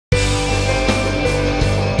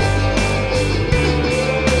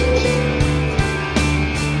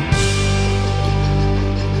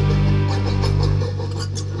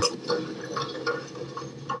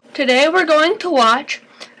Today we're going to watch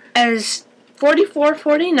as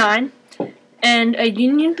 4449 and a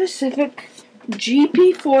Union Pacific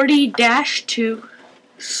GP40-2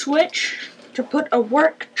 switch to put a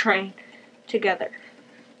work train together.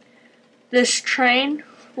 This train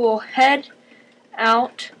will head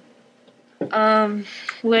out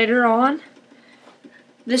later on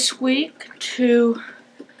this week to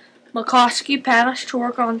McCoskey Pass to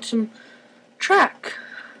work on some track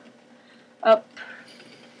up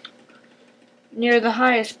near the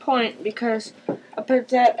highest point, because up at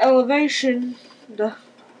that elevation the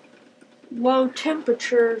low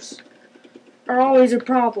temperatures are always a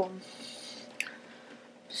problem.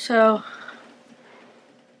 So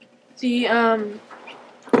the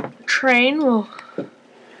train will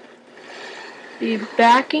be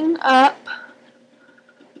backing up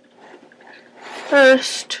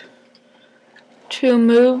first to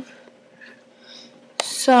move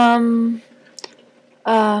some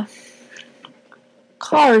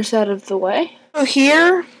cars out of the way. So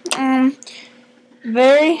here,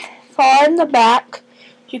 very far in the back,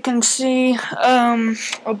 you can see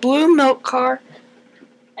a blue milk car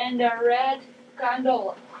and a red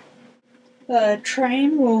gondola. The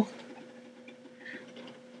train will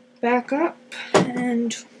back up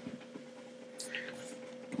and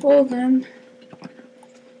pull them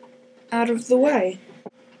out of the way.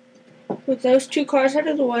 With those two cars out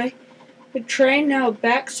of the way, the train now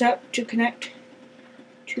backs up to connect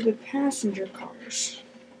to the passenger cars.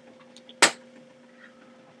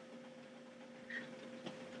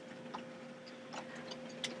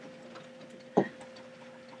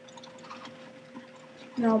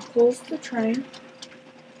 Now pulls the train,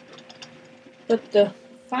 but the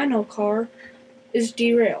final car is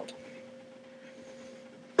derailed.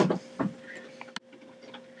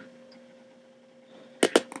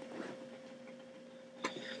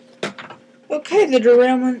 Okay, the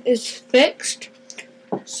derailment is fixed,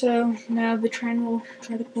 so now the train will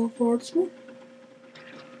try to pull forward some more.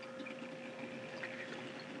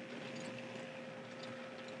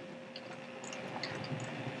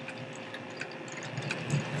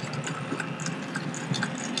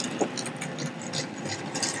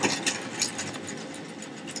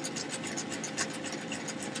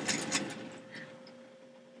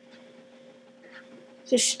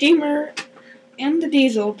 The steamer and the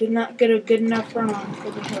diesel did not get a good enough run on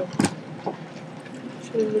for the hill.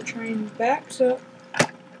 So the train backs up.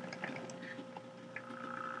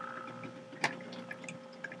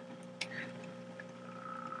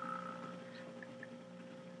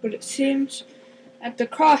 But it seems at the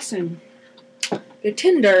crossing, the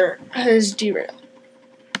tender has derailed.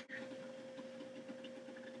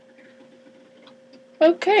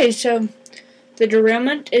 Okay, so the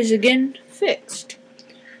derailment is again fixed.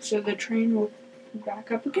 So the train will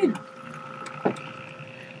back up again.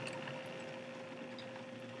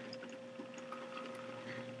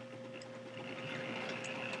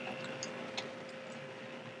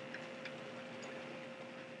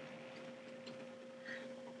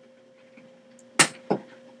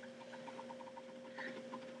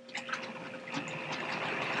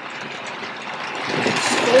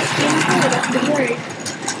 Still steaming forward up the grade.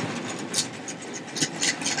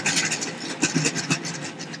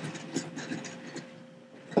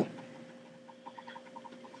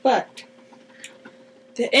 But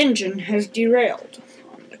the engine has derailed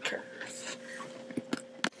on the curve.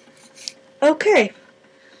 Okay,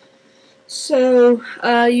 so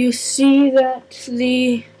you see that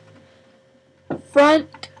the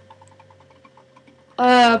front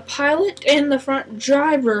pilot and the front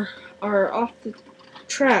driver are off the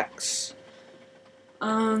tracks.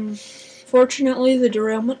 Fortunately, the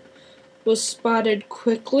derailment was spotted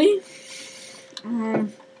quickly.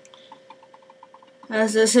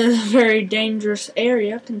 As this is a very dangerous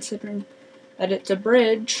area, considering that it's a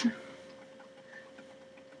bridge.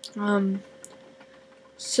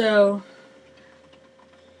 So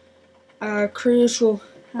crews will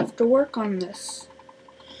have to work on this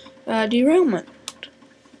derailment.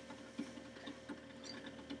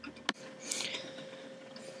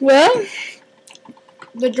 Well,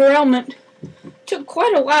 the derailment took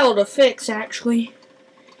quite a while to fix, actually,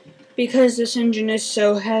 because this engine is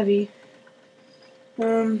so heavy.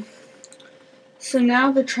 So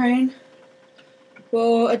now the train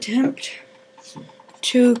will attempt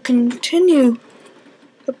to continue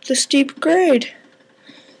up the steep grade.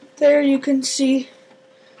 There you can see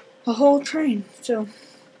a whole train. So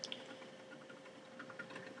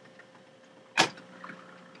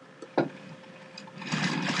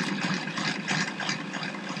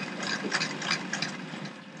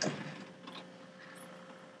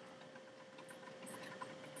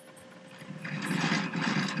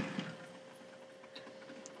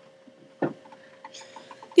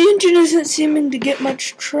engine isn't seeming to get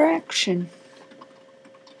much traction.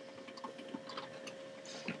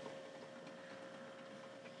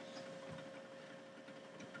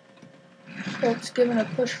 So it's giving a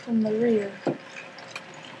push from the rear.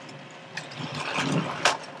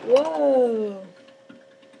 Whoa!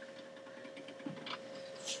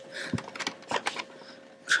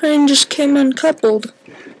 Train just came uncoupled.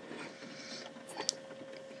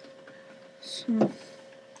 So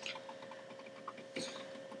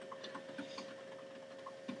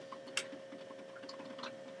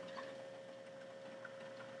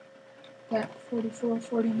back 44,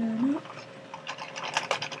 49 up.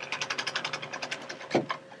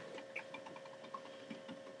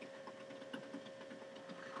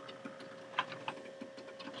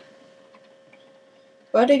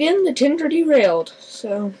 But again, the tender derailed,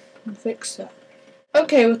 so we'll fix that.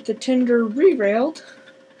 Okay, with the tender derailed,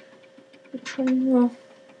 the train will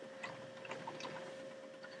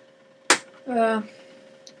go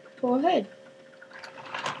ahead.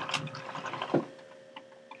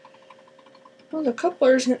 Well, the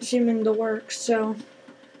coupler isn't seeming to work, so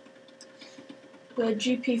the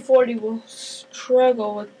GP40 will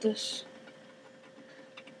struggle with this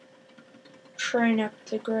train up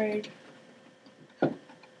the grade.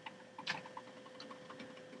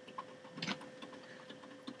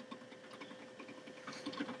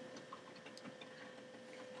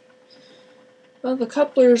 Well, the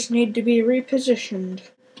couplers need to be repositioned.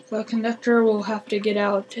 The conductor will have to get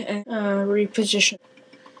out and reposition.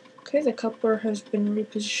 Okay, the coupler has been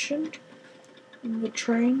repositioned. And the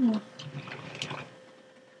train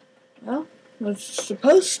was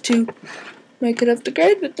supposed to make it up the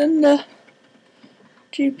grade, but then the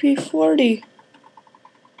GP40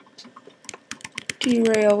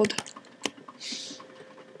 derailed.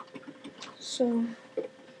 So,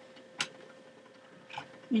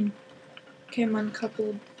 came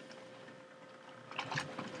uncoupled.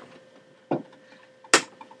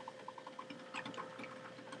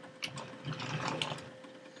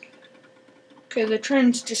 Okay, the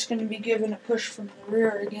train's just going to be given a push from the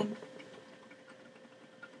rear again.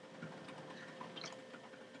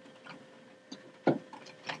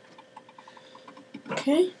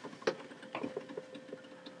 Okay.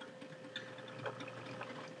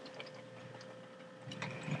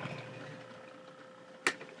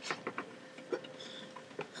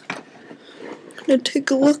 I'm going to take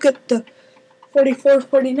a look at the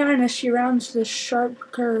 44-49 as she rounds this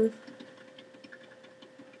sharp curve.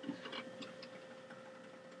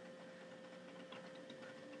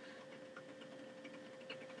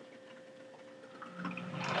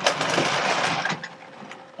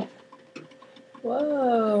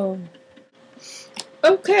 Whoa.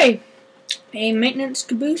 Okay. A maintenance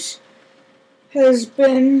caboose has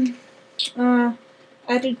been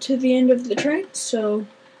added to the end of the train, so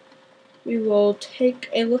we will take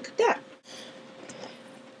a look at that.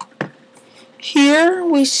 Here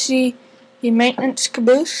we see the maintenance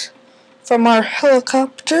caboose from our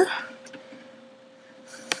helicopter.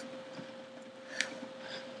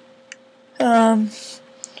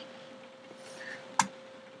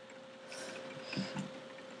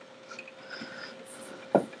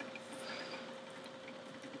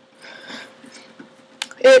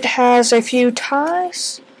 It has a few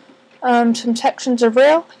ties, some sections of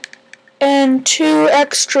rail, and 2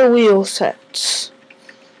 extra wheel sets.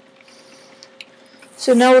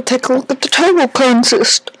 So now we'll take a look at the turbo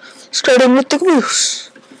consist, starting with the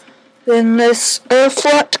caboose. Then this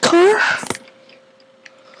flat car.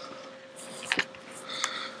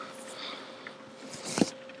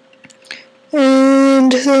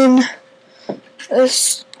 And then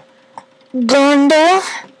this gondola,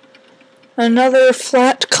 another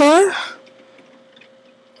flat car,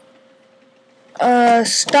 a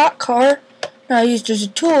stock car, now used as a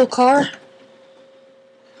tool car,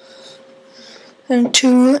 and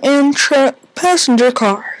 2 Amtrak passenger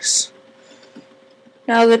cars.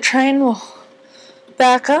 Now the train will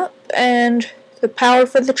back up and the power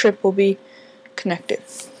for the trip will be connected.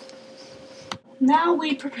 Now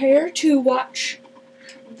we prepare to watch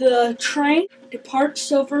the train depart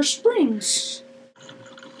Silver Springs.